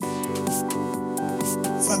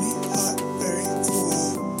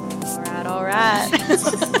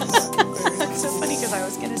That's so funny because I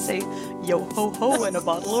was going to say yo ho ho and a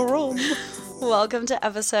bottle of rum. Welcome to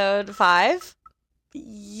episode 5.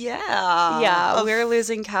 Yeah. We're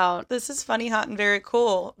losing count. This is Funny, Hot, and Very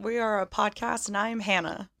Cool. We are a podcast, and I'm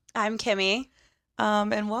Hannah. I'm Kimmy.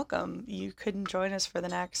 And welcome. You couldn't join us for the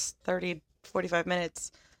next 30, 45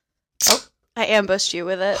 minutes. Oh, I ambushed you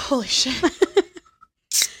with it. Holy shit.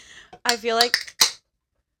 I feel like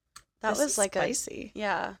that This was is like spicy.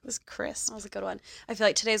 Yeah, It was crisp. that was a good one. I feel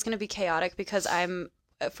like today's going to be chaotic because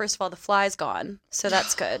first of all, the fly's gone, so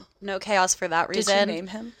that's good. No chaos for that reason. Did you name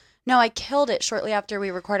him? No, I killed it shortly after we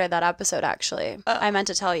recorded that episode, actually. Oh. I meant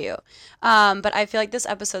to tell you. But I feel like this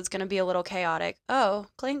episode's going to be a little chaotic. Oh,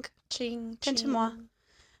 clink. Ching, Tintin-moi.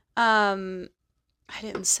 I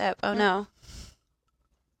didn't sip. Oh, no.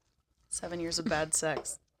 7 years of bad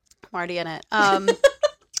sex. I'm already in it.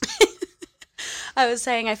 I was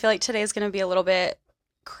saying I feel like today's going to be a little bit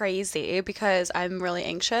crazy because I'm really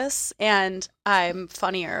anxious and I'm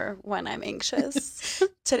funnier when I'm anxious.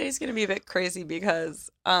 Today's going to be a bit crazy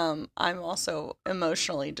because I'm also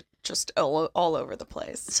emotionally just all over the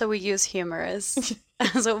place. So we use humor as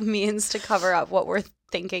a means to cover up what we're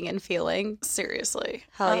thinking and feeling. Seriously.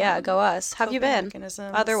 Hell yeah, go us. Have you been?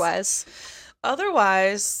 Mechanisms.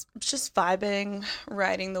 Otherwise, just vibing,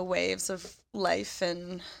 riding the waves of life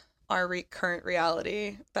and our current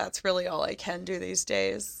reality. That's really all I can do these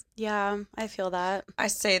days. yeah, I feel that. I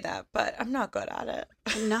say that, but I'm not good at it.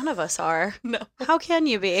 None of us are. No. How can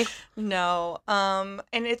you be? No. And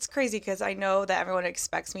it's crazy because I know that everyone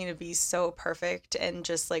expects me to be so perfect and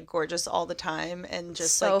just like gorgeous all the time and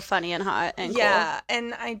just so like funny and hot and yeah,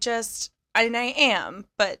 and I am,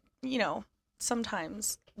 but you know,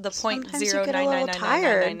 sometimes the Sometimes you get a little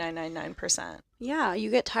tired. 0.099999999%. Yeah, you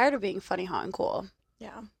get tired of being funny, hot, and cool.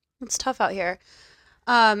 Yeah. It's tough out here.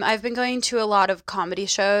 I've been going to a lot of comedy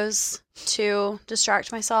shows to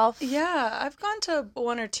distract myself. Yeah, I've gone to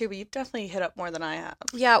one or two, but you've definitely hit up more than I have.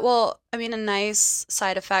 Yeah, well, I mean, a nice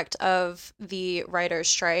side effect of the writer's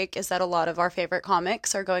strike is that a lot of our favorite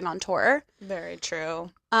comics are going on tour. Very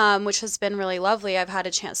true. Which has been really lovely. I've had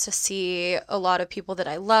a chance to see a lot of people that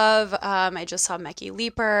I love. I just saw Mecky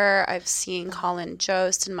Leeper. I've seen Colin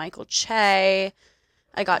Jost and Michael Che.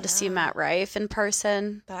 I got to see Matt Rife in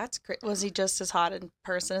person. That's great. Was he just as hot in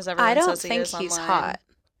person as everyone I don't says he think is he's online? hot.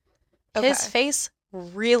 Okay. His face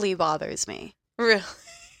really bothers me. Really?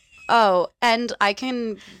 Oh, and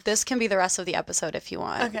this can be the rest of the episode if you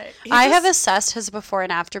want. Okay. I have assessed his before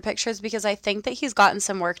and after pictures because I think that he's gotten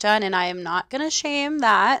some work done, and I am not going to shame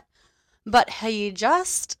that. But he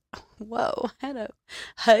just, whoa,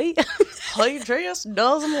 hey. He just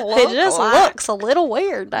doesn't look He just like... looks a little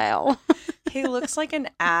weird now. He looks like an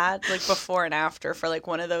ad, like before and after for like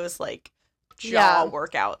one of those like jaw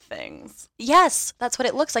workout things. Yes, that's what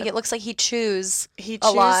it looks like. It looks like he chews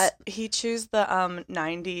a lot. He chews the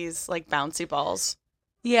 90s like bouncy balls.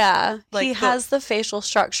 Yeah, Like he has the facial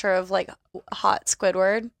structure of like hot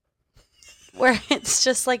Squidward, where it's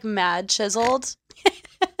just like mad chiseled.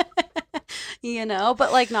 You know,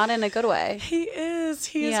 but like not in a good way. He is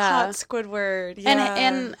hot Squidward. Yeah.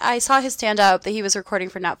 And I saw his stand up that he was recording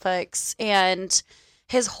for Netflix, and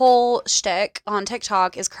his whole shtick on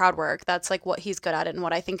TikTok is crowd work. That's like what he's good at and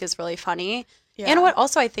what I think is really funny. Yeah. And what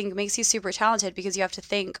also I think makes you super talented because you have to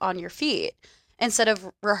think on your feet instead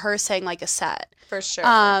of rehearsing like a set. For sure.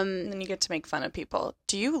 And then you get to make fun of people.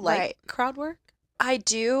 Do you like crowd work? I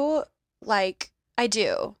do.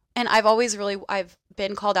 And I've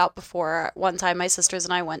been called out before. One time my sisters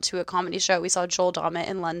and I went to a comedy show. We saw Joel Dommett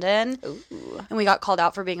in London. Ooh. And we got called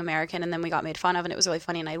out for being American, and then we got made fun of, and it was really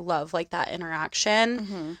funny, and I love like that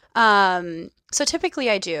interaction. Mm-hmm. So typically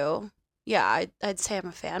I do. Yeah, I'd say I'm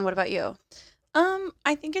a fan. What about you?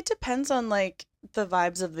 I think it depends on like the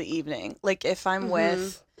vibes of the evening. Like if I'm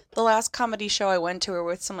with the last comedy show I went to were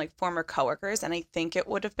with some like former coworkers, and I think it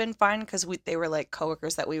would have been fine because they were like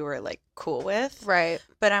coworkers that we were like cool with. Right.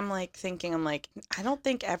 But I'm like thinking, I don't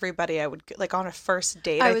think everybody I would like on a first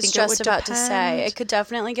date. I was think just it would about to depend. say it could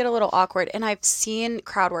definitely get a little awkward. And I've seen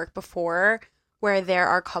crowd work before where there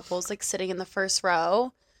are couples like sitting in the first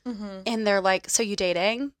row, and they're like, "So you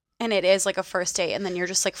dating?" And it is like a first date, and then you're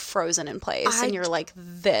just like frozen in place, and you're like,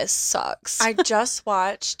 "This sucks." I just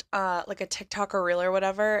watched like a TikTok or reel or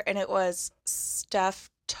whatever, and it was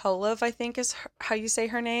Steph Tolov, I think is how you say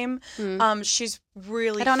her name. She's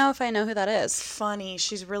really I don't know if I know who that is. funny.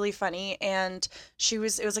 She's really funny, and it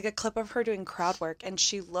was like a clip of her doing crowd work, and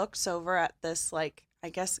she looks over at this like I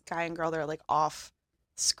guess guy and girl, they're like off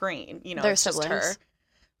screen, you know, They're it's just siblings. her.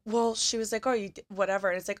 Well, she was like, "Oh, you whatever,"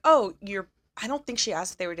 and it's like, "Oh, you're I don't think she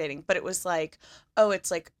asked if they were dating, but it was like, oh,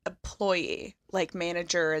 it's like employee, like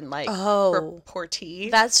manager and like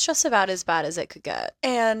reportee. That's just about as bad as it could get.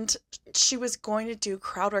 And she was going to do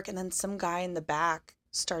crowd work, and then some guy in the back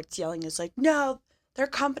starts yelling, is like, no, their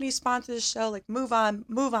company sponsored the show, like, move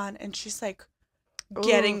on. And she's like,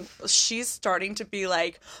 she's starting to be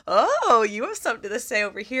like, oh, you have something to say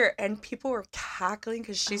over here. And people were cackling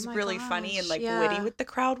because she's really funny and like witty with the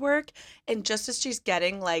crowd work. And just as she's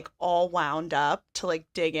getting like all wound up to like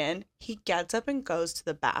dig in, he gets up and goes to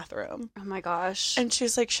the bathroom. Oh my gosh. And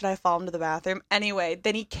she's like, should I follow him to the bathroom? Anyway,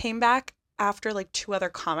 then he came back after like 2 other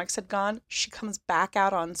comics had gone. She comes back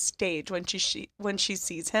out on stage when she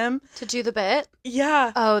sees him to do the bit.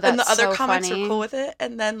 Yeah. Oh, that's and the other so comics funny. were cool with it.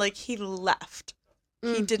 And then like he left.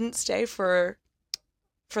 He didn't stay for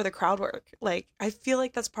the crowd work. Like, I feel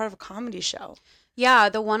like that's part of a comedy show. Yeah,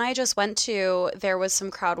 the one I just went to, there was some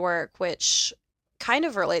crowd work, which kind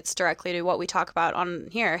of relates directly to what we talk about on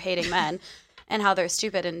here, hating men and how they're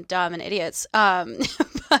stupid and dumb and idiots.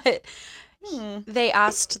 But they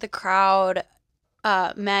asked the crowd,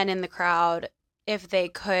 men in the crowd, if they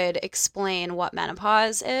could explain what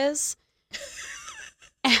menopause is.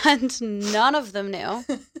 And none of them knew,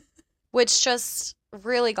 which just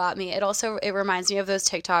really got me. It reminds me of those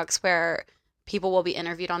TikToks where people will be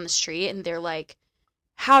interviewed on the street and they're like,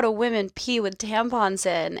 how do women pee with tampons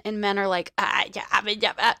in? And men are like, I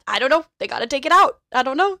don't know. They got to take it out. I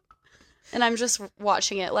don't know. And I'm just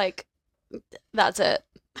watching it like, that's it.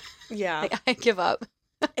 Yeah. I give up.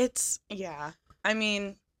 Yeah. I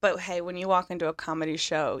mean, but hey, when you walk into a comedy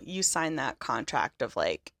show, you sign that contract of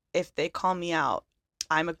like, if they call me out,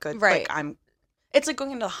 I'm a good, right. Like, it's like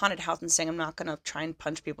going into a haunted house and saying, I'm not going to try and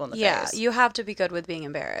punch people in the face. Yeah, you have to be good with being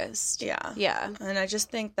embarrassed. Yeah. Yeah. And I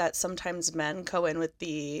just think that sometimes men go in with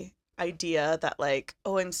the idea that like,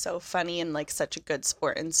 oh, I'm so funny and like such a good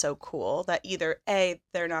sport and so cool that either A,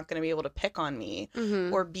 they're not going to be able to pick on me,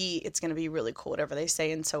 or B, it's going to be really cool, whatever they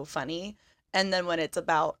say and so funny. And then when it's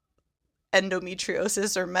about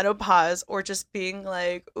endometriosis or menopause or just being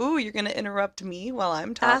like, ooh, you're going to interrupt me while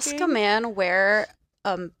I'm talking. Ask a man where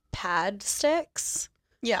pad sticks.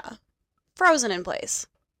 Yeah. Frozen in place.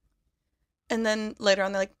 And then later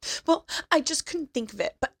on they're like, well, I just couldn't think of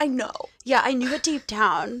it, but I know. Yeah, I knew it deep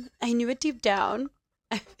down.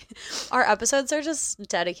 Our episodes are just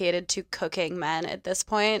dedicated to cooking men at this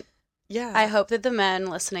point. Yeah. I hope that the men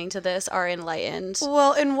listening to this are enlightened.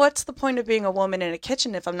 Well, and what's the point of being a woman in a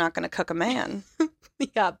kitchen if I'm not going to cook a man?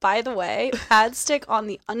 Yeah, by the way, pads stick on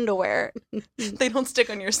the underwear. They don't stick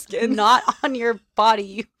on your skin. Not on your body,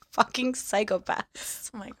 you fucking psychopaths.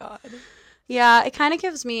 Oh my God. Yeah, it kind of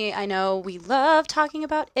gives me, I know we love talking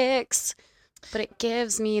about icks, but it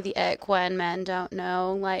gives me the ick when men don't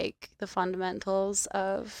know, like, the fundamentals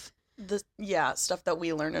of... stuff that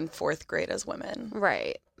we learn in 4th grade as women.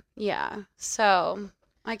 Right. Yeah. So,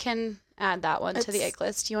 I can add that one to the ick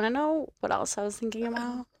list. Do you want to know what else I was thinking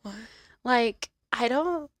about? What? Like, I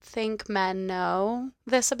don't think men know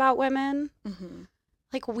this about women. Mm-hmm.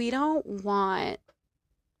 Like, we don't want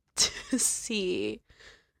to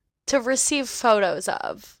receive photos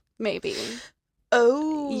of, maybe.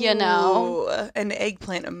 Oh. You know? An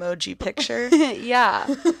eggplant emoji picture.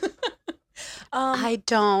 Yeah. I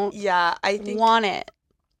don't want it.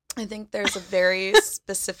 I think there's a very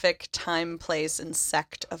specific time, place, and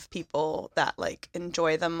sect of people that, like,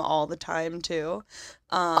 enjoy them all the time, too.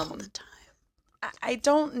 All the time. I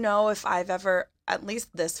don't know if I've ever, at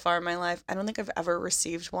least this far in my life, I don't think I've ever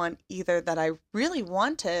received one either that I really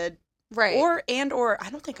wanted. Right. Or I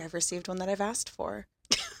don't think I've received one that I've asked for.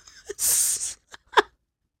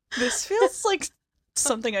 This feels like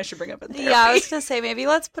something I should bring up in therapy. Yeah, I was going to say, maybe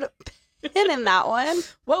let's put a pin in that one.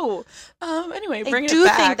 Whoa. Anyway, bring it back. I do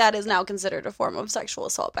think that is now considered a form of sexual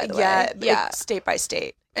assault, by the way. Yeah. State by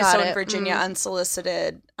state. Got so it. in Virginia,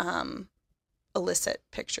 unsolicited, illicit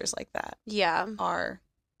pictures like that. Yeah. Are.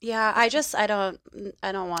 Yeah, I don't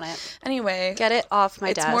want it. Anyway. Get it off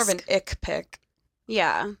my desk. It's more of an ick pic.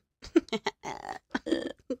 Yeah.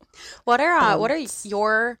 What are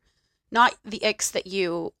your, not the icks that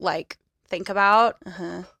you like think about?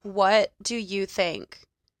 What do you think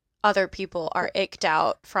other people are icked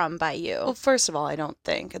out from by you? Well, first of all, I don't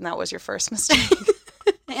think, and that was your first mistake.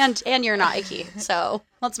 and you're not icky, so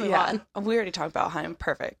let's move on. We already talked about how I'm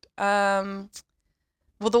perfect. Well,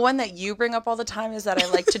 the one that you bring up all the time is that I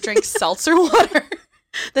like to drink seltzer water.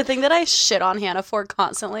 The thing that I shit on Hannah for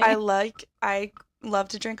constantly. I love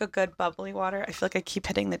to drink a good bubbly water. I feel like I keep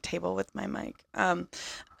hitting the table with my mic.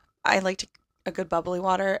 I like a good bubbly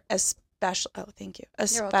water, especially. Oh, thank you.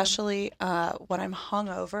 Especially when I'm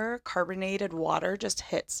hungover, carbonated water just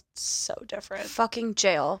hits so different. Fucking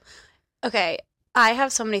jail. Okay, I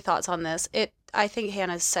have so many thoughts on this. I think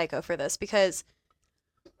Hannah's psycho for this because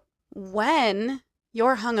when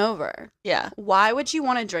you're hungover, Yeah. why would you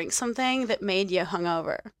want to drink something that made you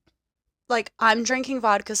hungover? Like, I'm drinking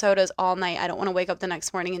vodka sodas all night. I don't want to wake up the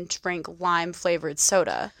next morning and drink lime-flavored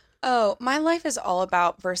soda. Oh, my life is all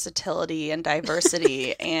about versatility and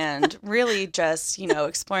diversity and really just,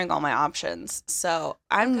 exploring all my options. So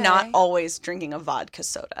I'm not Okay. always drinking a vodka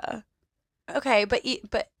soda. Okay, but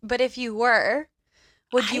if you were,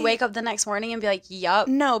 would you I- wake up the next morning and be like, "Yup,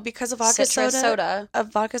 No, because a vodka citrus soda"? a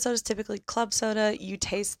vodka soda is typically club soda. You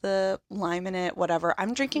taste the lime in it, whatever.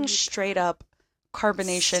 I'm drinking straight up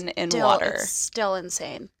carbonation in water. It's still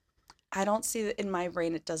insane. I don't see that in my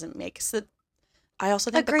brain. It doesn't make so. I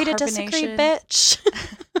also think Agree the to disagree, carbonation.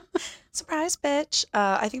 bitch. Surprise, bitch.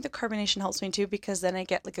 I think the carbonation helps me too because then I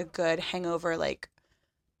get like a good hangover, like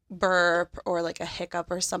burp or like a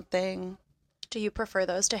hiccup or something. Do you prefer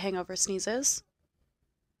those to hangover sneezes?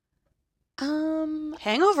 Um,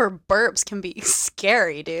 Hangover burps can be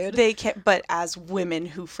scary, dude. they can, but as women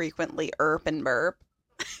who frequently and burp,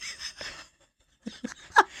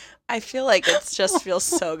 I feel like it just feels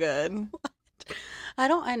so good.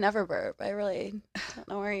 I never burp. I really don't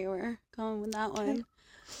know where you were going with that one.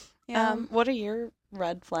 Yeah. What are your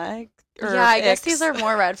red flags? Yeah, I guess these are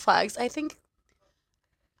more red flags.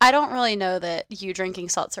 I don't really know that you drinking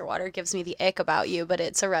seltzer water gives me the ick about you, but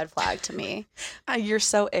it's a red flag to me. You're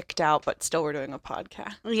so icked out, but still we're doing a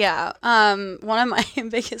podcast. Yeah. One of my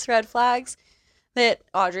biggest red flags that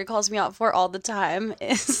Audrey calls me out for all the time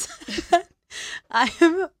is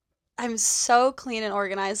I'm so clean and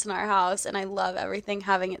organized in our house, and I love everything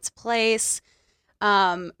having its place.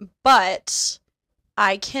 But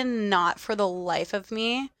I cannot for the life of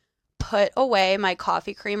me put away my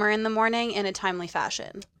coffee creamer in the morning in a timely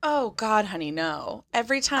fashion. Oh God, honey, no.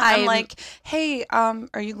 Every time I'm like, hey,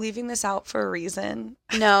 are you leaving this out for a reason?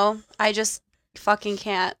 No, I just fucking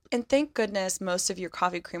can't. And thank goodness most of your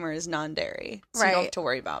coffee creamer is non-dairy, so you don't Right. have to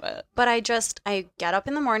worry about it. But I get up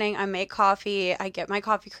in the morning, I make coffee, I get my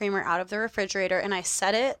coffee creamer out of the refrigerator, and I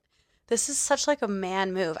set it. This is such like a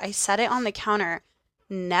man move. I set it on the counter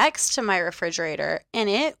next to my refrigerator, and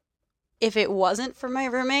if it wasn't for my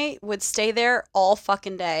roommate, would stay there all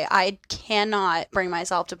fucking day. I cannot bring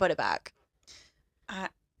myself to put it back.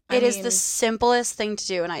 It is the simplest thing to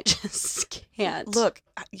do, and I just can't. Look,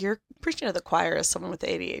 you're preaching to the choir as someone with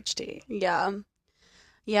ADHD. Yeah.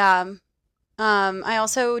 Yeah. I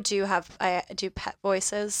also I do pet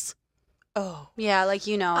voices. Oh. Yeah, like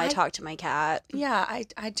I talk to my cat. Yeah,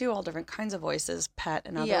 I do all different kinds of voices, pet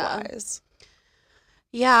and Yeah. otherwise.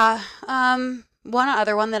 Yeah. One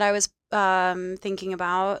other one that I was thinking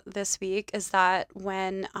about this week is that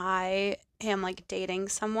when I am like dating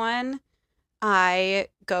someone, I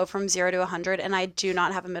go from 0 to 100 and I do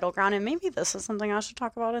not have a middle ground. And maybe this is something I should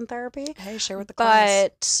talk about in therapy. Hey, share with the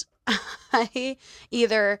class. But I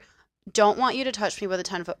either don't want you to touch me with a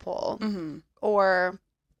 10-foot pole, Mm-hmm. or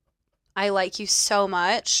I like you so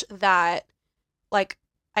much that like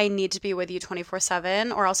I need to be with you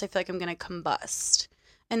 24/7, or else I feel like I'm going to combust.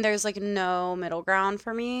 And there's like no middle ground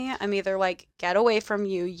for me. I'm either like, get away from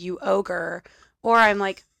you, you ogre, or I'm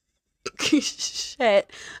like, shit,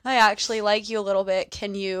 I actually like you a little bit.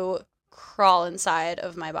 Can you crawl inside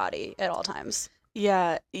of my body at all times?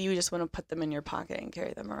 Yeah, you just want to put them in your pocket and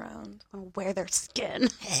carry them around. I want to wear their skin.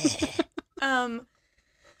 I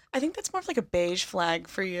think that's more of like a beige flag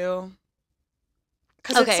for you.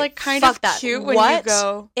 Because Okay, it's like kind fuck of that. cute when What you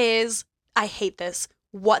go. I hate this.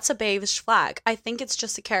 What's a beige flag? I think it's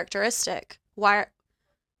just a characteristic. What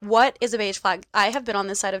is a beige flag? I have been on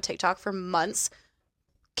this side of TikTok for months.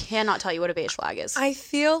 Cannot tell you what a beige flag is. I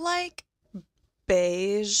feel like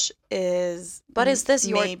beige is. But is this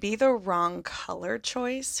maybe the wrong color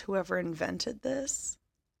choice? Whoever invented this.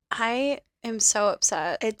 I am so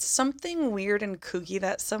upset. It's something weird and kooky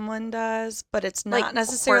that someone does, but it's not Like,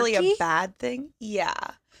 necessarily quirky? a bad thing. Yeah,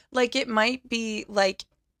 like it might be like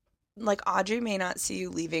Audrey may not see you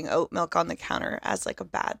leaving oat milk on the counter as like a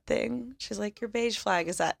bad thing. She's like, your beige flag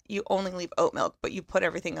is that you only leave oat milk, but you put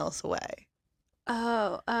everything else away.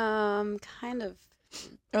 Oh, kind of.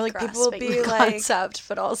 Or like people will grasping be the like, concept,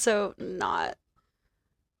 but also not.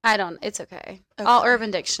 It's okay. Okay. I'll Urban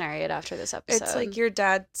Dictionary it after this episode. it's like your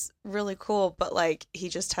dad's really cool, but like he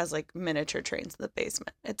just has like miniature trains in the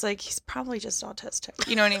basement. It's like he's probably just autistic.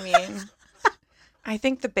 You know what I mean? I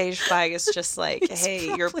think the beige flag is just like, He's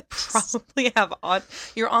hey, you're probably probably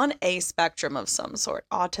you're on a spectrum of some sort.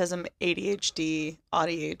 Autism,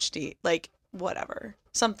 ADHD, like whatever.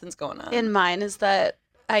 Something's going on. And mine is that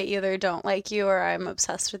I either don't like you or I'm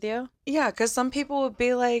obsessed with you. Yeah, because some people would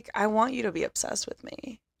be like, I want you to be obsessed with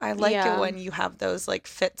me. I like Yeah. it when you have those like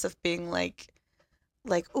fits of being like,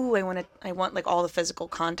 ooh, I want like all the physical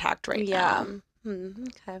contact right Yeah. now.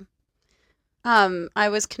 Okay. I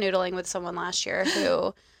was canoodling with someone last year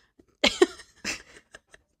who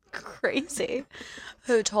crazy,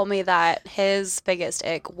 who told me that his biggest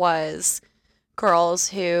ick was girls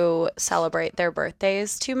who celebrate their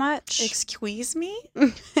birthdays too much. Excuse me?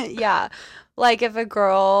 Yeah. Like if a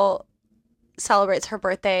girl celebrates her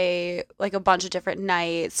birthday like a bunch of different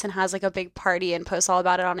nights and has like a big party and posts all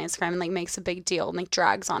about it on Instagram and like makes a big deal and like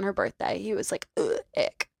drags on her birthday. He was like, ugh,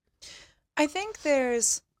 ick. I think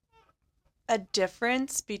there's a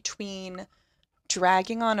difference between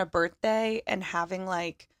dragging on a birthday and having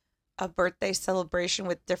like a birthday celebration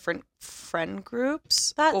with different friend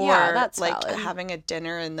groups, That's like valid. having a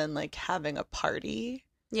dinner and then like having a party.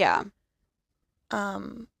 Yeah.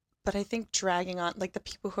 But I think dragging on like the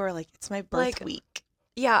people who are like, it's my birth week.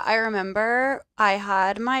 Yeah, I remember I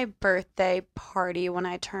had my birthday party when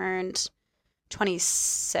I turned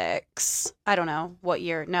 26. I don't know what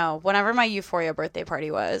year. No, whenever my Euphoria birthday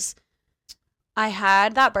party was. I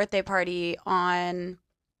had that birthday party on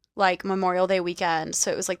like Memorial Day weekend.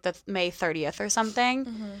 So it was like the May 30th or something.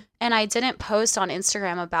 Mm-hmm. And I didn't post on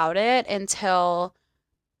Instagram about it until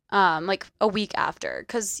like a week after.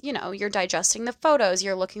 Because, you know, you're digesting the photos.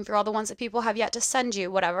 You're looking through all the ones that people have yet to send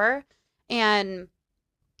you, whatever. And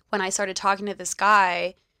when I started talking to this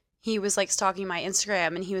guy, he was like stalking my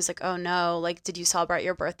Instagram and he was like, oh no, like, did you celebrate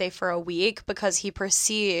your birthday for a week? Because he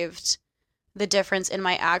perceived the difference in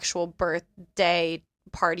my actual birthday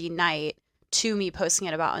party night to me posting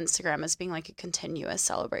it about Instagram as being like a continuous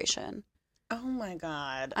celebration. Oh my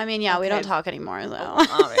God. I mean, yeah, we don't talk anymore though.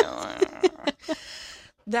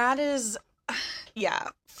 That is, yeah,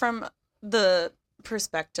 from the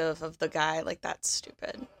perspective of the guy, like that's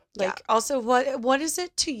stupid. Like, also, what is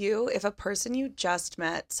it to you if a person you just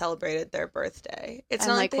met celebrated their birthday? It's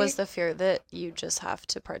And not like, was the fear that you just have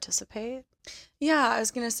to participate? Yeah, I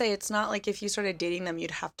was gonna say it's not like if you started dating them,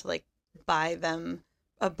 you'd have to like buy them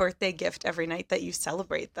a birthday gift every night that you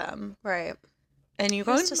celebrate them, right? And you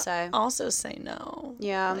Who's to say? Also say no.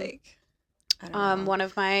 Yeah, like I don't know. One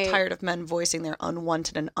of my tired of men voicing their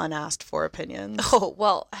unwanted and unasked for opinions. Oh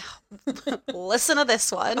well, listen to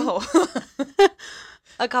this one. Oh.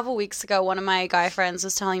 A couple weeks ago, one of my guy friends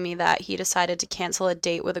was telling me that he decided to cancel a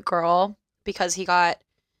date with a girl because he got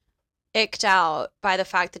icked out by the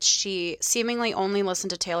fact that she seemingly only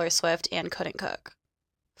listened to Taylor Swift and couldn't cook.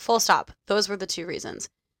 Full stop. Those were the two reasons.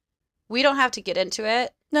 We don't have to get into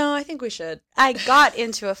it. No, I think we should. I got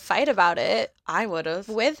into a fight about it. I would have.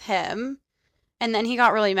 With him. And then he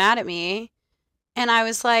got really mad at me. And I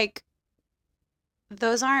was like,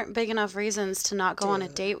 those aren't big enough reasons to not go on a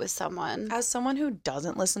date with someone. As someone who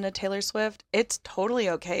doesn't listen to Taylor Swift, it's totally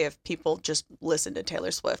okay if people just listen to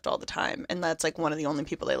Taylor Swift all the time. And that's like one of the only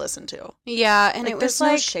people they listen to. Yeah. And like, it was there's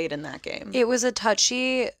like no shade in that game. It was a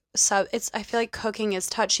touchy I feel like cooking is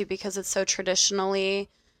touchy because it's so traditionally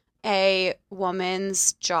a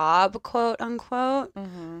woman's job, quote unquote.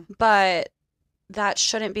 Mm-hmm. But that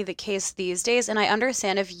shouldn't be the case these days. And I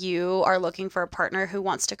understand if you are looking for a partner who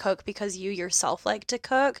wants to cook because you yourself like to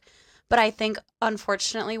cook. But I think,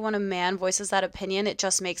 unfortunately, when a man voices that opinion, it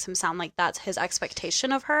just makes him sound like that's his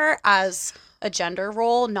expectation of her as a gender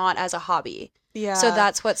role, not as a hobby. Yeah. So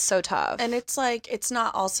that's what's so tough. And it's like, it's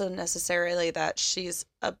not also necessarily that she's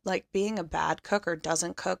like being a bad cook or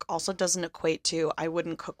doesn't cook also doesn't equate to I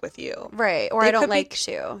wouldn't cook with you. Right. Or I don't like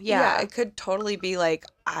to. Yeah. It could totally be like,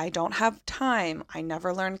 I don't have time. I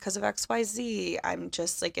never learned because of XYZ. I'm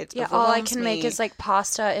just like, it's all I can make is like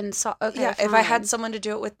pasta and okay. Yeah. Fine. If I had someone to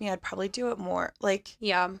do it with me, I'd probably do it more. Like,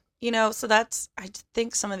 yeah. You know, so that's, I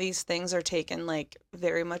think some of these things are taken like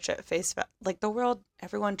very much at face value. Like the world,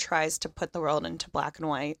 everyone tries to put the world into black and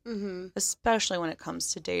white, especially when it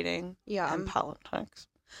comes to dating and politics.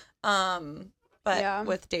 But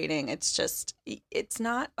with dating, it's just, it's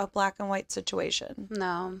not a black and white situation.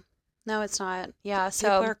 No, it's not. Yeah. So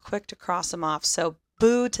people are quick to cross them off. So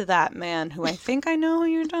boo to that man who I think I know who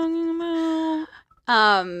you're talking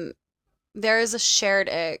about. There is a shared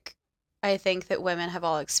ick I think that women have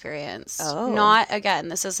all experienced. Oh. Not, again,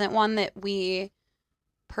 this isn't one that we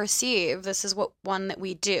perceive. This is one that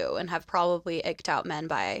we do and have probably icked out men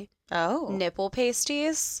by. Oh. Nipple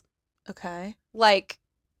pasties. Okay. Like,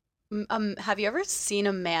 have you ever seen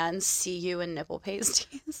a man see you in nipple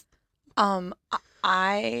pasties?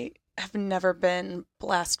 I have never been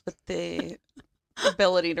blessed with the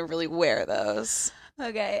ability to really wear those.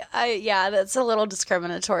 Okay. That's a little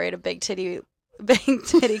discriminatory to big titty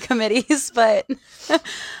committees, but What's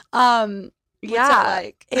it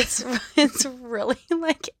like? it's really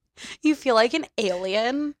like You feel like an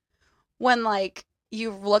alien when, like,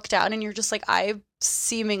 you look down and you're just like, I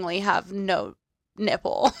seemingly have no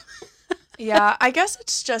nipple. Yeah, I guess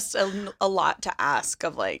it's just a lot to ask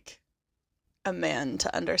of, like, a man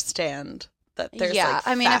to understand that there's, like,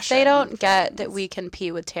 I mean, if they don't get that we can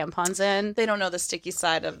pee with tampons in. They don't know the sticky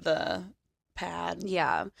side of the pad.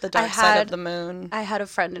 Yeah. The dark side of the moon. I had a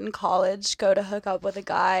friend in college go to hook up with a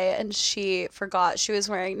guy, and she forgot she was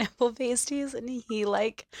wearing nipple pasties, and he,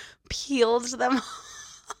 like, peeled them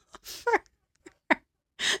off for her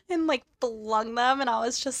and, like, flung them, and I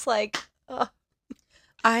was just like, ugh.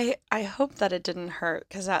 I hope that it didn't hurt,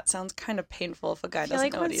 because that sounds kind of painful if a guy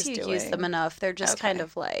doesn't know what he's doing. Once you use them enough, they're just kind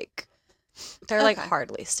of like, they're like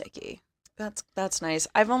hardly sticky. That's nice.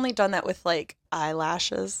 I've only done that with, like,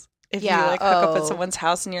 eyelashes. If you, like, hook up at someone's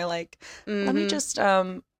house and you're like, let me just,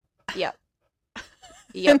 Yep.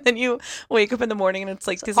 And then you wake up in the morning and it's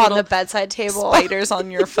like these on little the bedside table spiders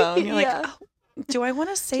on your phone. You're like, Yeah. oh, do I want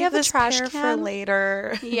to save this trash pair can for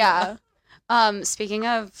later? Yeah. Speaking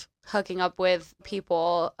of hooking up with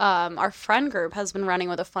people, our friend group has been running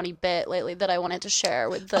with a funny bit lately that I wanted to share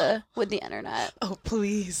with the internet. Oh,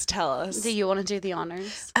 please tell us. Do you want to do the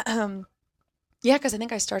honors? Yeah, because I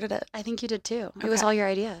think I started it. I think you did too. Okay. It was all your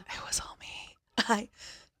idea. It was all me. I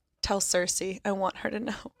tell Cersei. I want her to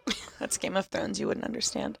know. That's Game of Thrones. You wouldn't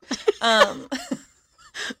understand.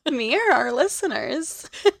 Me or our listeners?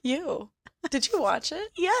 You. Did you watch it?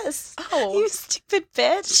 Yes. Oh. You stupid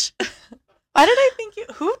bitch. Why did I think you...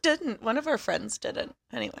 Who didn't? One of our friends didn't.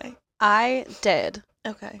 Anyway. I did.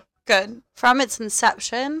 Okay. Good. From its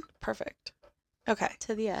inception. Perfect. Okay.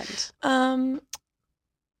 To the end.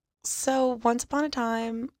 So once upon a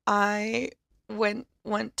time, I went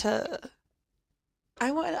as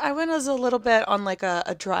a little bit on, like,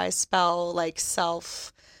 a dry spell, like,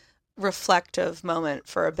 self-reflective moment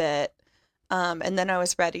for a bit. And then I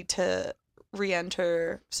was ready to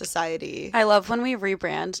re-enter society. I love when we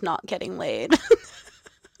rebrand not getting laid.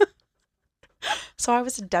 So I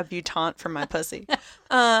was a debutante for my pussy.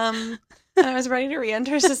 And I was ready to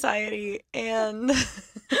re-enter society, and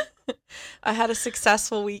I had a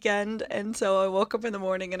successful weekend, and so I woke up in the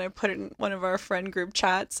morning and I put it in one of our friend group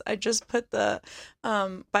chats. I just put the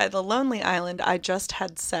by the Lonely Island, I Just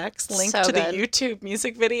Had Sex linked to the YouTube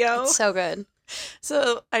music video. It's so good.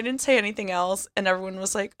 So I didn't say anything else, and everyone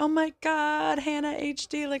was like, oh my God, Hannah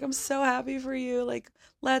HD, like, I'm so happy for you, like,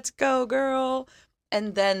 let's go, girl.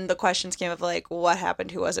 And then the questions came of, like, what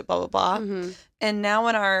happened, who was it, blah, blah, blah. Mm-hmm. And now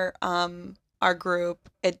in our group,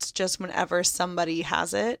 it's just whenever somebody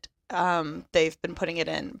has it, they've been putting it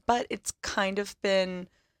in. But it's kind of been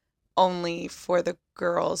only for the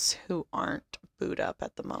girls who aren't booed up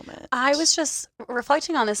at the moment. I was just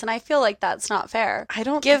reflecting on this, and I feel like that's not fair. I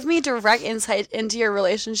don't give me direct insight into your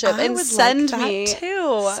relationship and send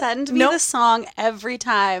send me the song every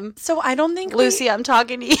time. So I don't think Lucy, I'm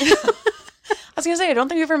talking to you. I was gonna say, I don't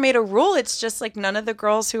think we ever made a rule. It's just like none of the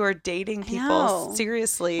girls who are dating people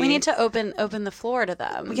seriously. We need to open the floor to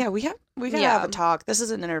them. Yeah, we gotta have a talk. This is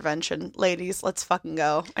an intervention, ladies. Let's fucking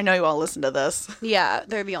go. I know you all listen to this. Yeah,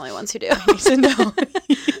 they're the only ones who do. I need to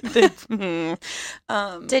know.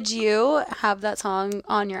 Did you have that song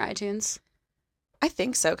on your iTunes? I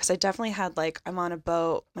think so, because I definitely had, like, I'm on a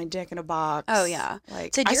boat, my dick in a box. Oh, yeah.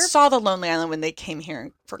 Like, I saw the Lonely Island when they came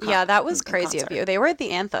here for concert. Yeah, that was crazy of you. They were at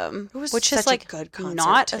the Anthem, which is, like, a good concert,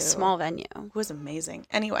 not a small venue. It was amazing.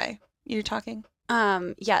 Anyway, you're talking?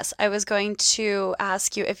 Yes, I was going to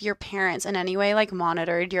ask you if your parents in any way, like,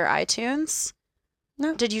 monitored your iTunes.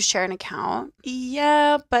 No. Did you share an account?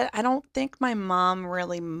 Yeah, but I don't think my mom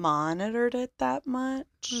really monitored it that much.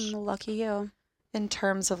 Lucky you. In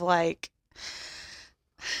terms of, like...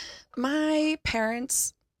 My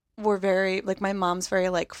parents were very, like, my mom's very,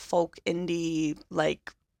 like, folk indie,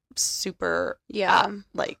 like, super,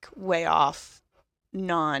 like, way off,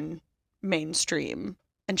 non-mainstream,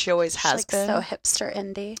 and she always has been. So hipster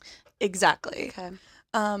indie. Exactly. Okay.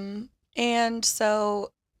 And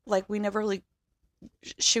so, like, we never really,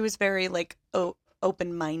 she was very, like,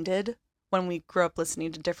 open-minded when we grew up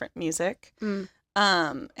listening to different music. And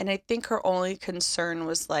I think her only concern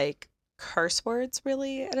was, like, curse words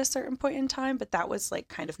really at a certain point in time, but that was like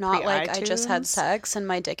kind of not like I just had sex and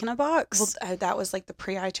my dick in a box. Well, that was like the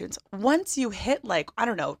pre-iTunes. Once you hit, like, I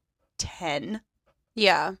don't know, 10.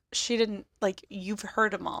 Yeah. She didn't, like, you've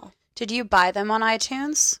heard them all. Did you buy them on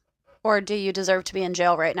iTunes? Or do you deserve to be in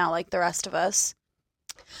jail right now like the rest of us?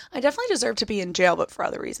 I definitely deserve to be in jail, but for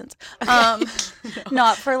other reasons. No.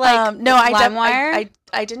 Not for, like, LimeWire?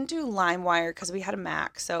 I didn't do LimeWire because we had a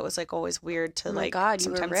Mac, so it was, like, always weird to, like,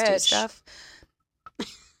 sometimes do stuff.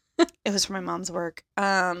 It was for my mom's work.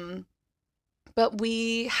 But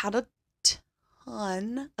we had a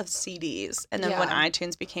ton of CDs, and then when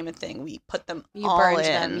iTunes became a thing, we put them all burned in.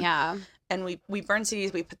 them, yeah. And we burned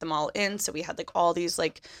CDs, we put them all in, so we had like all these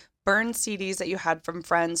like burned CDs that you had from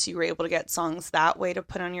friends, so you were able to get songs that way to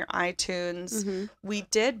put on your iTunes. We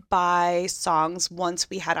did buy songs once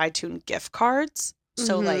we had iTunes gift cards.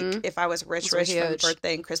 So like if I was rich from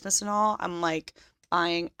birthday and Christmas and all, I'm like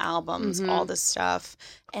buying albums, all this stuff.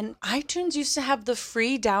 And iTunes used to have the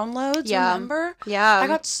free downloads, remember? Yeah. I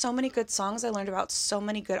got so many good songs. I learned about so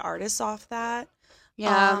many good artists off that.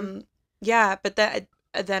 Yeah. Yeah, but then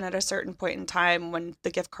at a certain point in time when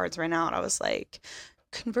the gift cards ran out, I was like,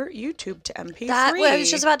 convert YouTube to MP3. That I was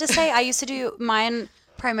just about to say. I used to do mine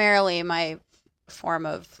primarily. My form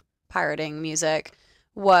of pirating music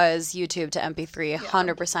was YouTube to MP3,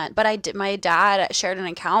 100%. But my dad shared an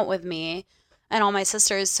account with me and all my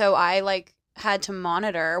sisters, so I like had to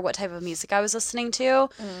monitor what type of music I was listening to.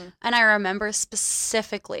 And I remember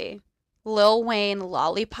specifically Lil Wayne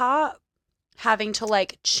Lollipop having to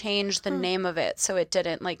like change the name of it so it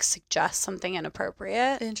didn't like suggest something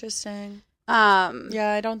inappropriate. Interesting.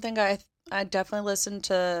 Yeah, I don't think I definitely listened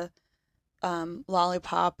to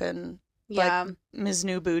Lollipop and like Ms.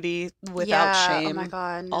 New Booty without shame. Oh my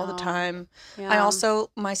God, no. All the time. Yeah. I also,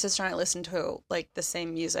 my sister and I listened to like the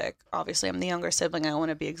same music. Obviously, I'm the younger sibling. I want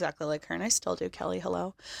to be exactly like her, and I still do. Kelly,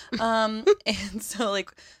 hello. And so like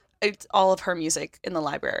it's all of her music in the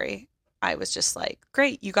library. I was just like,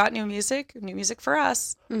 great, you got new music for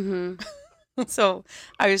us. So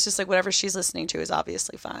I was just like, whatever she's listening to is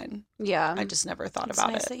obviously fine. Yeah. I just never thought it's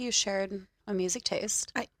about nice it. That you shared a music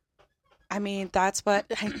taste. I mean, that's what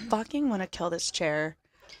I fucking want to kill this chair.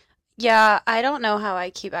 Yeah, I don't know how I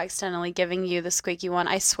keep accidentally giving you the squeaky one.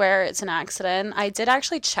 I swear it's an accident. I did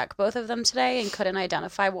actually check both of them today and couldn't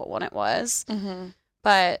identify what one it was.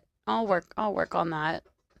 But I'll work on that.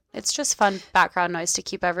 It's just fun background noise to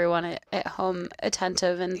keep everyone at home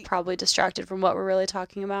attentive and probably distracted from what we're really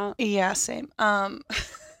talking about. Yeah, same.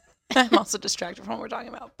 I'm also distracted from what we're talking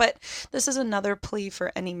about. But this is another plea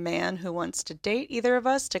for any man who wants to date either of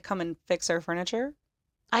us to come and fix our furniture.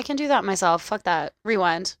 I can do that myself. Fuck that.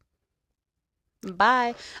 Rewind.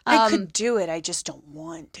 Bye. I could do it. I just don't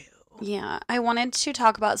want to. Yeah. I wanted to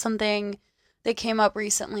talk about something that came up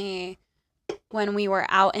recently when we were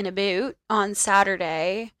out and about on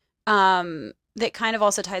Saturday. That kind of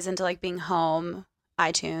also ties into like being home,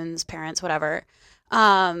 iTunes, parents, whatever.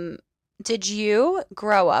 Did you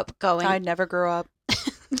grow up going? I never grew up.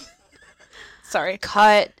 Sorry.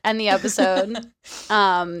 Cut. End the episode.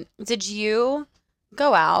 Did you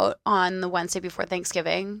go out on the Wednesday before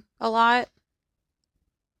Thanksgiving a lot?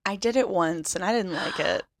 I did it once and I didn't like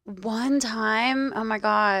it. One time? Oh my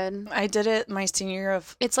God. I did it my senior year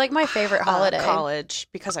of It's like my favorite holiday. College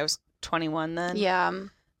because I was 21 then. Yeah.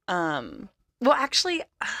 Well, actually,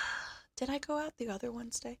 did I go out the other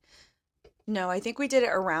Wednesday? No, I think we did it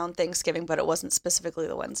around Thanksgiving, but it wasn't specifically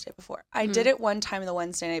the Wednesday before. I did it one time the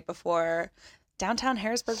Wednesday night before, downtown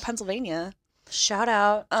Harrisburg, Pennsylvania. Shout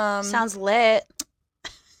out. Sounds lit.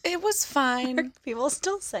 It was fine. Are people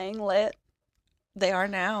still saying lit? They are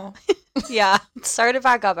now. Yeah. Start it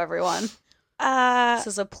back up, everyone. This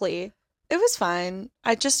is a plea. It was fine.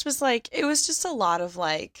 I just was like, it was just a lot of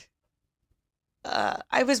like,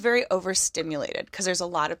 I was very overstimulated because there's a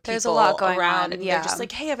lot of people there's a lot going around on. and Yeah. they're just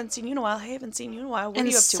like, hey, haven't seen you in a while. Hey, haven't seen you in a while. What And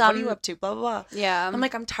are you up to? What are you up to? Blah, blah, blah. Yeah. I'm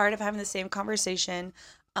like, I'm tired of having the same conversation.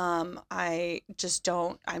 I just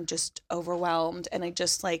don't, I'm just overwhelmed and I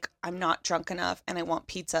just like, I'm not drunk enough and I want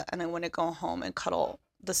pizza and I want to go home and cuddle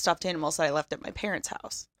the stuffed animals that I left at my parents'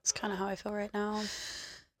 house. It's kind of how I feel right now.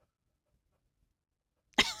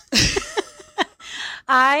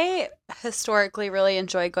 I historically really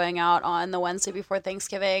enjoy going out on the Wednesday before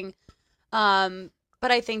Thanksgiving. But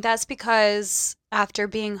I think that's because after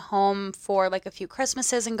being home for like a few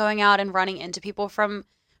Christmases and going out and running into people from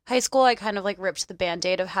high school, I kind of like ripped the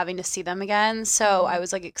Band-Aid of having to see them again. So I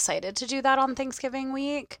was like excited to do that on Thanksgiving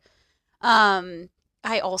week. I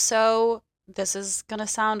also, this is gonna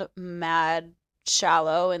sound mad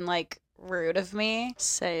shallow and like rude of me.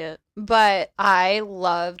 Say it. But I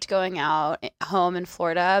loved going out home in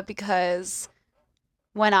Florida because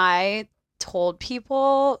when I told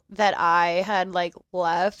people that I had like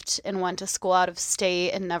left and went to school out of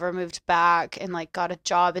state and never moved back and like got a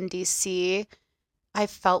job in DC, I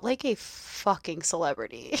felt like a fucking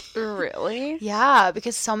celebrity. Really? Yeah,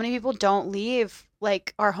 because so many people don't leave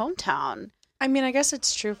like our hometown. I mean, I guess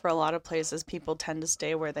it's true for a lot of places. People tend to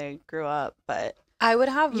stay where they grew up, but I would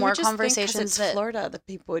have you more would just conversations think 'cause it's Florida, that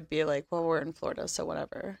people would be like, well, we're in Florida, so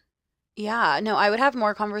whatever. Yeah, no, I would have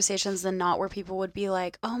more conversations than not where people would be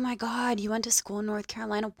like, "Oh my God, you went to school in North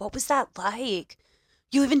Carolina. What was that like?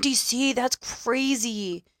 You live in DC. That's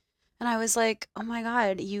crazy." And I was like, "Oh my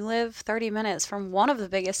God, you live 30 minutes from one of the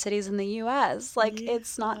biggest cities in the US. Like,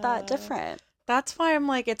 it's not that Yeah. different." That's why I'm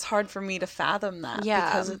like, it's hard for me to fathom that Yeah.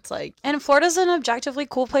 because it's like, And Florida's an objectively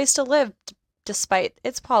cool place to live, despite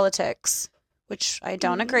its politics, which I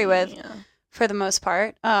don't agree with yeah. for the most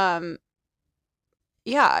part.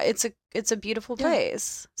 Yeah, it's a beautiful Yeah.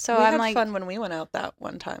 place. So We I'm had like, fun when we went out that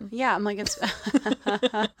one time. yeah, I'm like, it's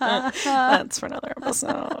That's for another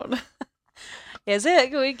episode. Is it?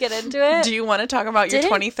 Can we get into it? Do you want to talk about your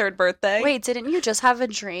 23rd birthday? Wait, didn't you just have a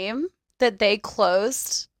dream that they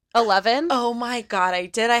closed 11? Oh my God, I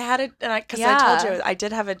did. I had it, and I told you I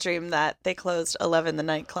did have a dream that they closed 11, the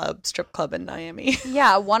nightclub, strip club in Miami.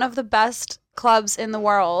 Yeah, one of the best clubs in the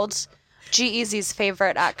world. G-Eazy's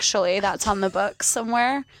favorite, actually. That's on the book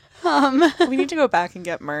somewhere. We need to go back and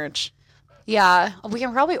get merch. Yeah, we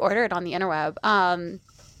can probably order it on the interweb.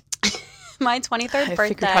 My 23rd I birthday.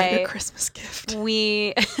 figured out your Christmas gift.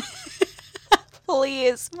 We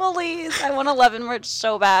please, I want 11 merch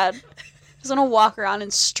so bad. I just want to walk around in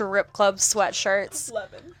strip club sweatshirts.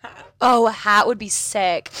 11 hat. Oh, a hat would be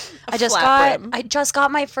sick. I just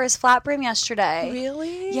got my first flat brim yesterday.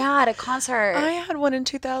 Really? Yeah, at a concert. I had one in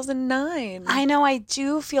 2009. I know. I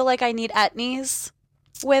do feel like I need etnies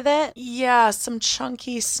with it. Yeah, some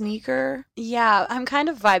chunky sneaker. Yeah, I'm kind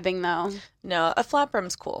of vibing though. No, a flat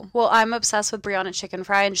brim's cool. Well, I'm obsessed with Brianna Chicken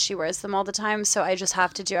Fry, and she wears them all the time, so I just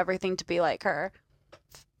have to do everything to be like her.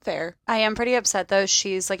 Fair. I am pretty upset though.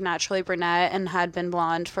 She's like naturally brunette and had been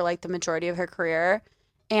blonde for like the majority of her career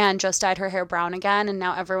and just dyed her hair brown again. And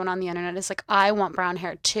now everyone on the internet is like, I want brown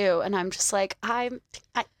hair too. And I'm just like, I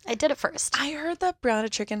did it first. I heard that Brianna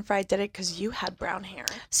Chicken Fry did it because you had brown hair.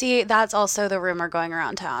 See, that's also the rumor going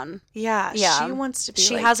around town. Yeah. She wants to be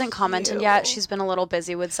She like hasn't commented yet. She's been a little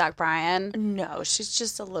busy with Zach Bryan. No, she's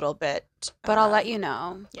just a little bit. But I'll let you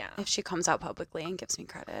know if she comes out publicly and gives me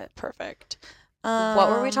credit. Perfect. What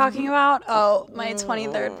were we talking about? Oh, my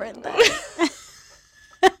 23rd birthday.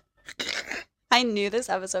 I knew this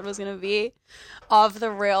episode was going to be off the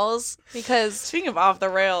rails because... Speaking of off the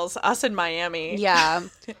rails, us in Miami. Yeah.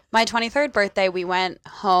 My 23rd birthday, we went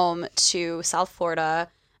home to South Florida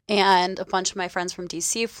and a bunch of my friends from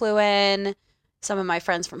DC flew in. Some of my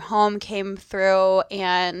friends from home came through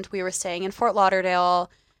and we were staying in Fort Lauderdale.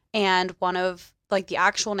 And one of... like the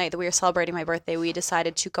actual night that we were celebrating my birthday, we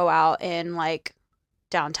decided to go out in like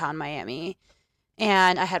downtown Miami.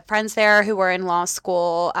 And I had friends there who were in law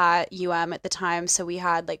school at UM at the time. So we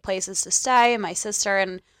had like places to stay. And my sister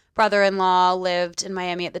and brother-in-law lived in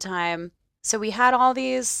Miami at the time. So we had all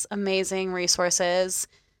these amazing resources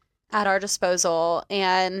at our disposal.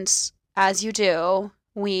 And as you do,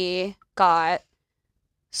 we got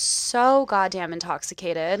so goddamn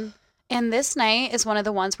intoxicated. And this night is one of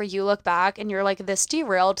the ones where you look back and you're like, this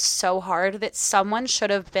derailed so hard that someone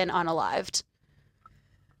should have been unalived.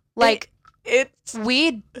 Like,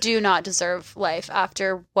 we do not deserve life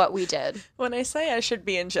after what we did. When I say I should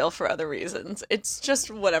be in jail for other reasons, it's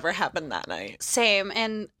just whatever happened that night. Same.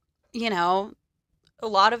 And, you know, a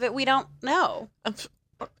lot of it we don't know.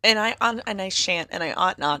 And I shan't, and I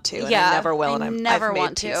ought not to, and Yeah, I never will, and I've never made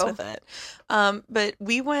want peace to. with it. But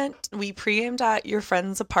we pre-aimed at your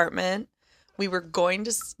friend's apartment. We were going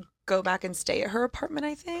to go back and stay at her apartment,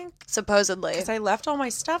 I think. Supposedly. Because I left all my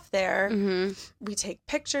stuff there. Mm-hmm. We take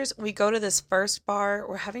pictures. We go to this first bar.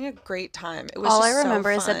 We're having a great time. It was all just I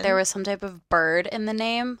remember so is that fun. there was some type of bird in the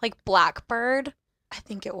name, like Blackbird. I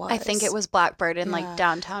think it was. I think it was Blackbird in like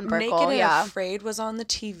downtown Brickell. Naked and Afraid was on the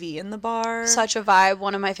TV in the bar. Such a vibe.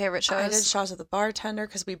 One of my favorite shows. I did shots with the bartender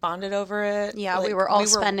because we bonded over it. Yeah, like, we were all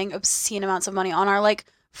spending obscene amounts of money on our like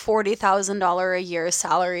 $40,000 a year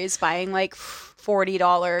salaries buying like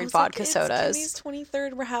 $40 vodka sodas. It's Kimmy's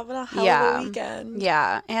 23rd. We're having a hell of a weekend.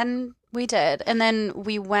 Yeah, and we did. And then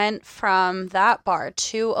we went from that bar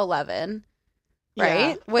to 11,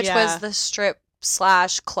 right? Which was the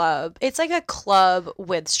strip/club. It's like a club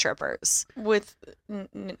with strippers. With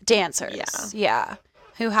dancers. Yeah.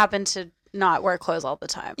 Who happen to not wear clothes all the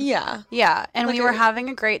time. Yeah. Yeah. And like we were having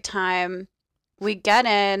a great time. We get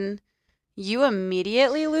in. You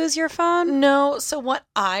immediately lose your phone? No. So what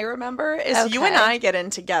I remember is you and I get in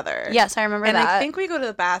together. Yes, I remember that. And that. I think we go to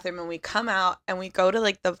the bathroom and we come out and we go to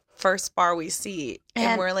like the first bar we see.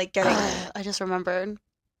 And we're like getting... I just remembered.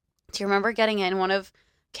 Do you remember getting in? One of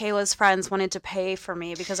Kayla's friends wanted to pay for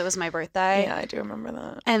me because it was my birthday. Yeah, I do remember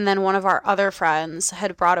that. And then one of our other friends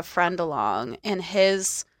had brought a friend along, and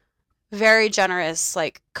his very generous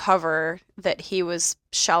like cover that he was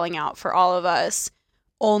shelling out for all of us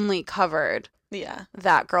only covered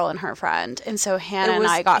that girl and her friend. And so Hannah and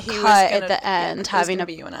I got cut at the end, having to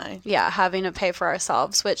be you and I. Yeah, having to pay for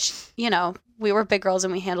ourselves, which, you know, we were big girls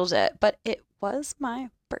and we handled it, but it was my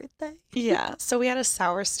birthday. Yeah. So we had a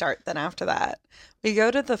sour start then after that. We go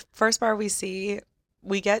to the first bar we see,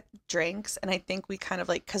 we get drinks, and I think we kind of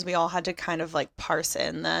like, because we all had to kind of like parse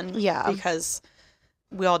in then. Yeah. Because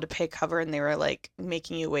we all had to pay cover and they were like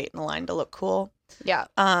making you wait in the line to look cool. Yeah.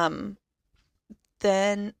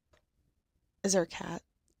 Then is there a cat?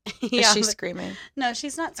 Is she screaming? No,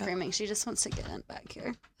 she's not screaming. She just wants to get in back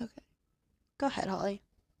here. Okay. Go ahead, Holly.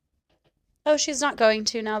 Oh, she's not going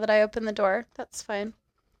to now that I open the door. That's fine.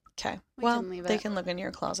 Okay. Well, they can look in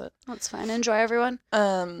your closet. That's fine. Enjoy, everyone.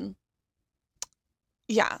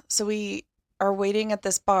 Yeah. So we are waiting at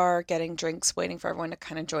this bar, getting drinks, waiting for everyone to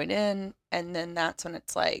kind of join in. And then that's when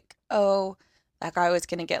it's like, oh, that guy was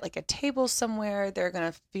going to get like a table somewhere. They're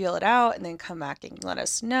going to feel it out and then come back and let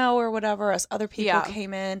us know or whatever as other people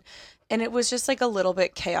came in. And it was just like a little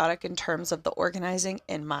bit chaotic in terms of the organizing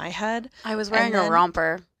in my head. I was wearing a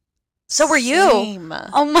romper. So were you. Same.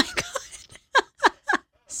 Oh my God.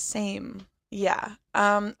 Same. Yeah.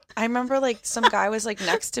 I remember like some guy was like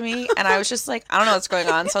next to me and I was just like, I don't know what's going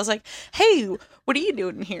on. So I was like, hey, what are you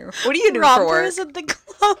doing here? What are you doing for work? Rompers at the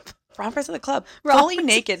Club. Rompers at the Club. Fully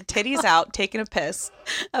naked, titties out, taking a piss.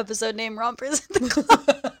 Episode name Rompers at the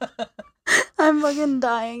Club. I'm fucking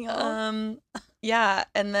dying. Yeah,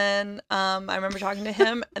 and then I remember talking to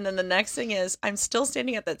him, and then the next thing is I'm still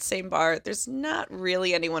standing at that same bar. There's not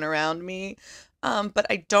really anyone around me, but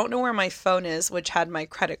I don't know where my phone is, which had my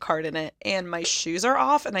credit card in it, and my shoes are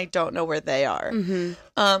off, and I don't know where they are.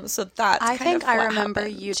 Mm-hmm. So that's I kind of think what I remember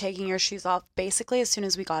happened. you taking your shoes off basically as soon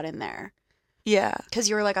as we got in there. Yeah. Because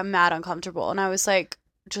you were like, I'm mad uncomfortable. And I was like,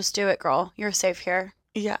 just do it, girl. You're safe here.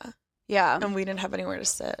 Yeah. Yeah. And we didn't have anywhere to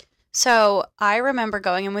sit. So I remember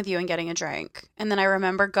going in with you and getting a drink. And then I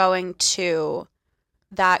remember going to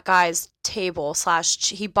that guy's table /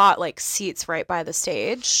 he bought like seats right by the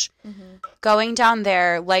stage. Mm-hmm. Going down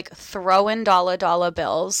there, like throwing dollar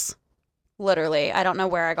bills. Literally. I don't know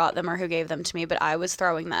where I got them or who gave them to me, but I was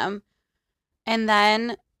throwing them. And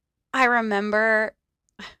then I remember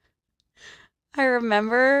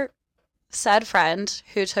said friend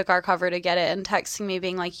who took our cover to get in texting me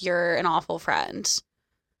being like, you're an awful friend.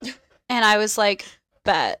 And I was like,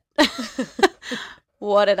 bet.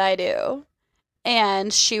 What did I do?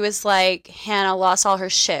 And she was like, Hannah lost all her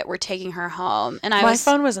shit. We're taking her home. And my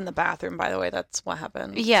phone was in the bathroom, by the way. That's what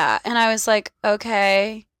happened. Yeah. And I was like,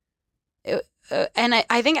 okay. And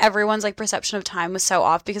I think everyone's like perception of time was so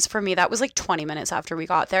off because for me that was like 20 minutes after we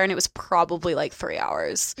got there and it was probably like 3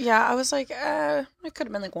 hours. Yeah, I was like, it could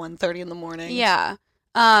have been like 1:30 in the morning. Yeah.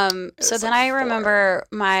 So then I remember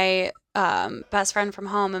my best friend from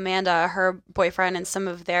home, Amanda, her boyfriend and some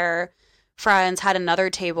of their friends had another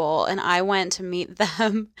table and I went to meet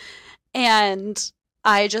them and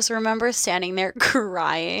I just remember standing there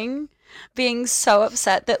crying, being so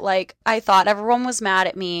upset that like I thought everyone was mad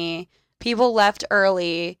at me. People left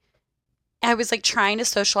early. I was like trying to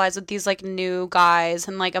socialize with these like new guys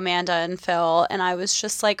and like Amanda and Phil. And I was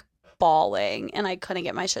just like bawling and I couldn't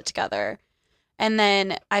get my shit together. And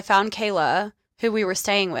then I found Kayla, who we were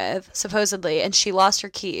staying with, supposedly, and she lost her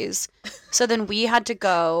keys. So then we had to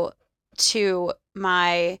go to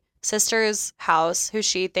my sister's house, who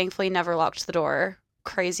she thankfully never locked the door.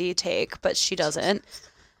 Crazy take, but she doesn't.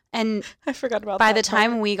 And I forgot about by that the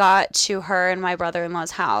time we got to her and my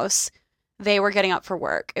brother-in-law's house, they were getting up for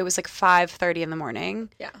work. It was like 5:30 in the morning.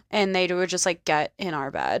 Yeah. And they would just like get in our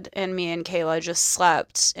bed. And me and Kayla just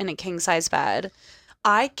slept in a king-size bed.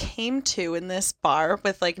 I came to in this bar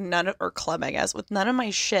with like club, I guess, with none of my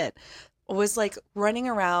shit. Was like running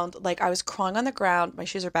around. Like I was crawling on the ground. My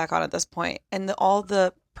shoes are back on at this point. And all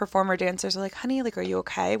the performer dancers are like, honey, like, are you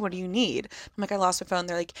okay? What do you need? I'm like, I lost my phone.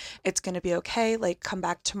 They're like, it's going to be okay. Like, come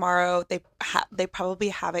back tomorrow. They probably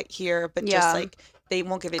have it here, but just like, they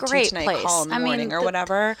won't give it to you tonight. Place. Call in the morning or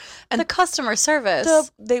whatever. And the customer service.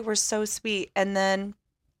 They were so sweet. And then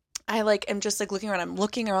I like am just like looking around. I'm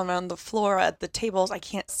looking around the floor at the tables. I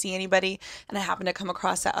can't see anybody. And I happen to come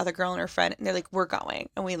across that other girl and her friend. And they're like, we're going.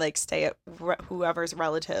 And we like stay at whoever's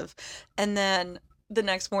relative. And then the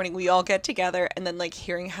next morning we all get together. And then like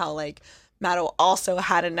hearing how like Matto also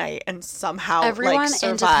had a night and somehow everyone like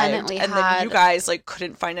survived. Independently and then you guys like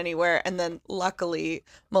couldn't find anywhere. And then luckily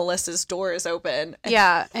Melissa's door is open.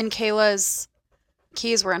 Yeah. And Kayla's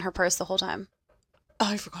keys were in her purse the whole time. Oh,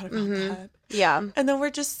 I forgot about that. Yeah. And then we're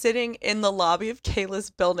just sitting in the lobby of Kayla's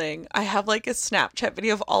building. I have like a Snapchat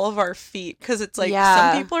video of all of our feet because it's like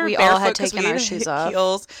some people are we barefoot all had because taken we our had shoes off.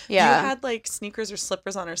 heels. Yeah. You had like sneakers or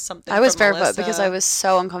slippers on or something. I was from barefoot Melissa. because I was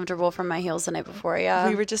so uncomfortable from my heels the night before. Yeah.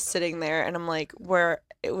 We were just sitting there and I'm like,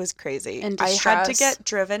 it was crazy. In I had to distress. get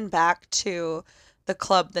driven back to the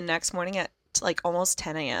club the next morning at like almost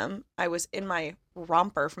 10 a.m. I was in my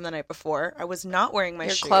romper from the night before. I was not wearing my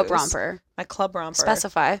Your shoes. club romper. My club romper.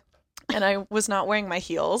 Specify. And I was not wearing my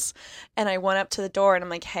heels. And I went up to the door and I'm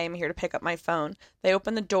like, hey, I'm here to pick up my phone. They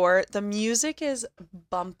open the door. The music is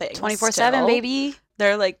bumping. 24/7, baby.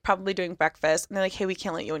 They're like probably doing breakfast. And they're like, hey, we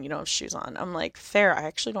can't let you in. You don't have shoes on. I'm like, fair. I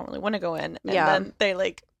actually don't really want to go in. And then they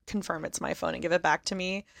like confirm it's my phone and give it back to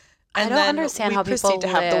me. And I don't understand how people proceed to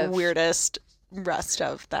have the weirdest rest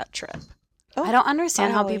of that trip. Oh, I don't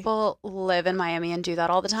understand how people live in Miami and do that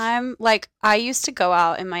all the time. Like, I used to go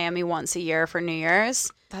out in Miami once a year for New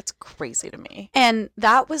Year's. That's crazy to me. And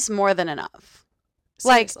that was more than enough.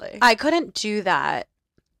 Seriously. Like, I couldn't do that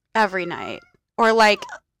every night or like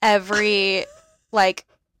every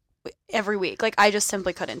week. Like, I just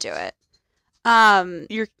simply couldn't do it.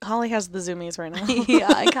 Holly has the zoomies right now. Yeah,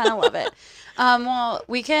 I kind of love it. Well,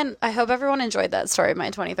 I hope everyone enjoyed that story of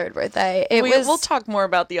my 23rd birthday. We'll talk more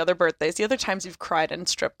about the other birthdays, the other times you've cried in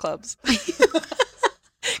strip clubs.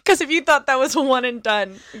 Because if you thought that was a one and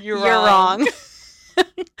done, you're wrong.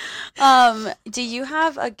 Do you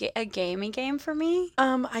have a gaming game for me?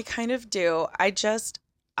 I kind of do.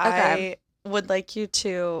 I would like you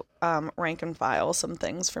to rank and file some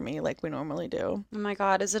things for me like we normally do. Oh my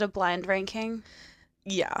God, is it a blind ranking?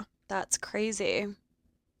 Yeah. That's crazy.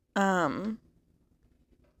 Okay.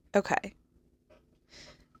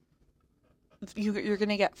 You're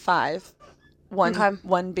gonna get 5.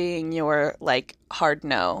 One being your like hard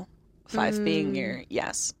no, 5 being your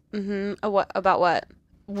yes. Mm-hmm. What about what?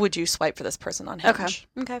 Would you swipe for this person on Hinge?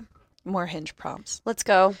 Okay. More Hinge prompts. Let's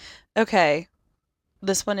go. Okay.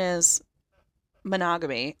 This one is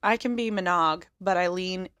monogamy. I can be monog, but I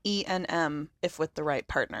lean ENM if with the right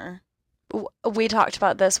partner. We talked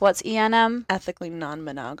about this. What's ENM? Ethically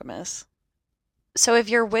non-monogamous. So if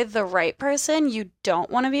you're with the right person, you don't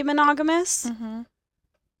want to be monogamous? Mm-hmm.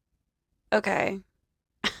 Okay.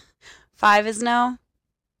 5 is no?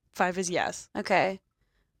 5 is yes. Okay.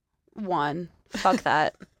 1. Fuck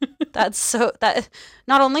that. That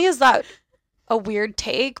not only is that a weird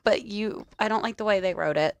take, but I don't like the way they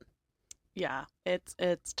wrote it. Yeah,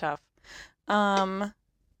 it's tough. Okay.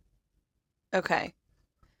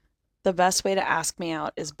 The best way to ask me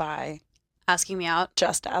out is by Asking me out.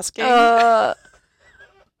 just asking.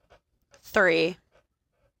 3.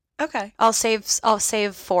 Okay. I'll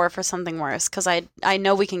save 4 for something worse because I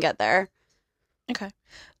know we can get there. Okay.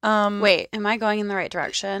 Wait, am I going in the right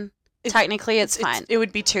direction? Technically, it's fine. It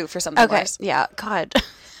would be 2 for something worse. Yeah. God.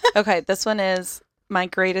 Okay, this one is my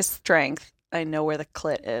greatest strength. I know where the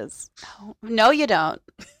clit is. No, you don't.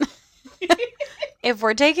 If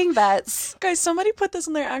we're taking bets, Guys, somebody put this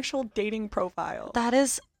in their actual dating profile. that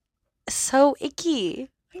is so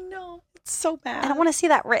icky. I know. It's so bad. I don't want to see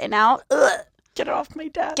that written out. Ugh. Get it off my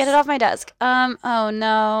desk. Get it off my desk. Oh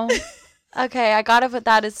no. Okay, I gotta put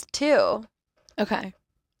that as 2. Okay.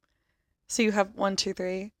 So you have 1, 2,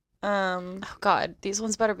 3. Oh God, these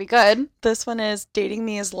ones better be good. This one is dating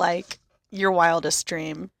me is like your wildest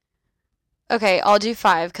dream. Okay, I'll do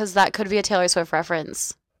 5 because that could be a Taylor Swift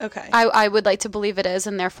reference. Okay. I would like to believe it is,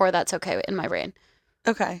 and therefore that's okay in my brain.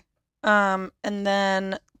 Okay. And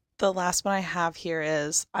then the last one I have here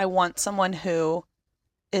is I want someone who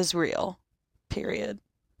is real. Period.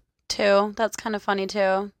 2. That's kind of funny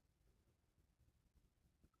too.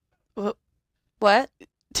 What?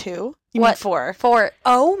 2? You What? mean 4? 4.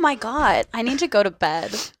 Oh my God, I need to go to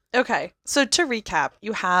bed. Okay. So to recap,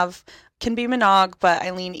 you have can be monog, but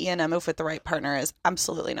Eileen E&M if with the right partner is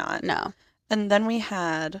absolutely not. No. And then we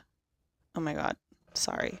had, oh my God,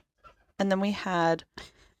 sorry. And then we had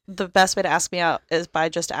the best way to ask me out is by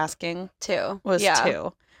just asking. 2. Was Yeah.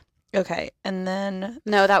 2. Okay. And then.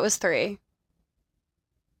 No, that was 3.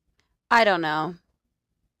 I don't know.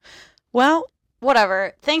 Well.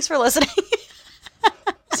 Whatever. Thanks for listening.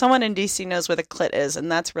 Someone in DC knows where the clit is,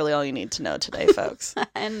 and that's really all you need to know today, folks.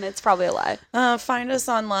 And it's probably a lie. Find us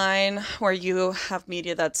online where you have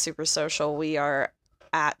media that's super social. We are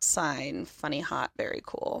 @ funny hot very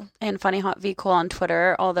cool, and funny hot v cool on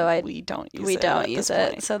Twitter. Although we don't use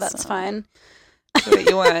it, so that's fine. Do what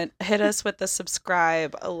you want. Hit us with a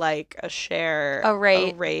subscribe, a like, a share, a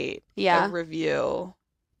rate, a review,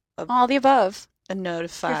 all the above. A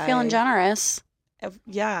notify. You're feeling generous.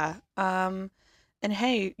 Yeah. And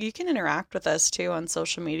hey, you can interact with us too on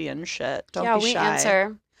social media and shit. Don't be shy. We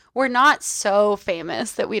answer. we're not so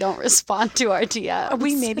famous that we don't respond to our DMs.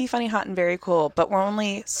 We may be funny, hot, and very cool, but we're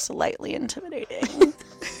only slightly intimidating.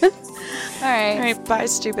 All right. All right, bye,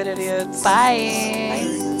 stupid idiots. Bye.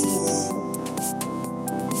 Bye.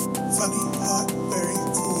 Funny.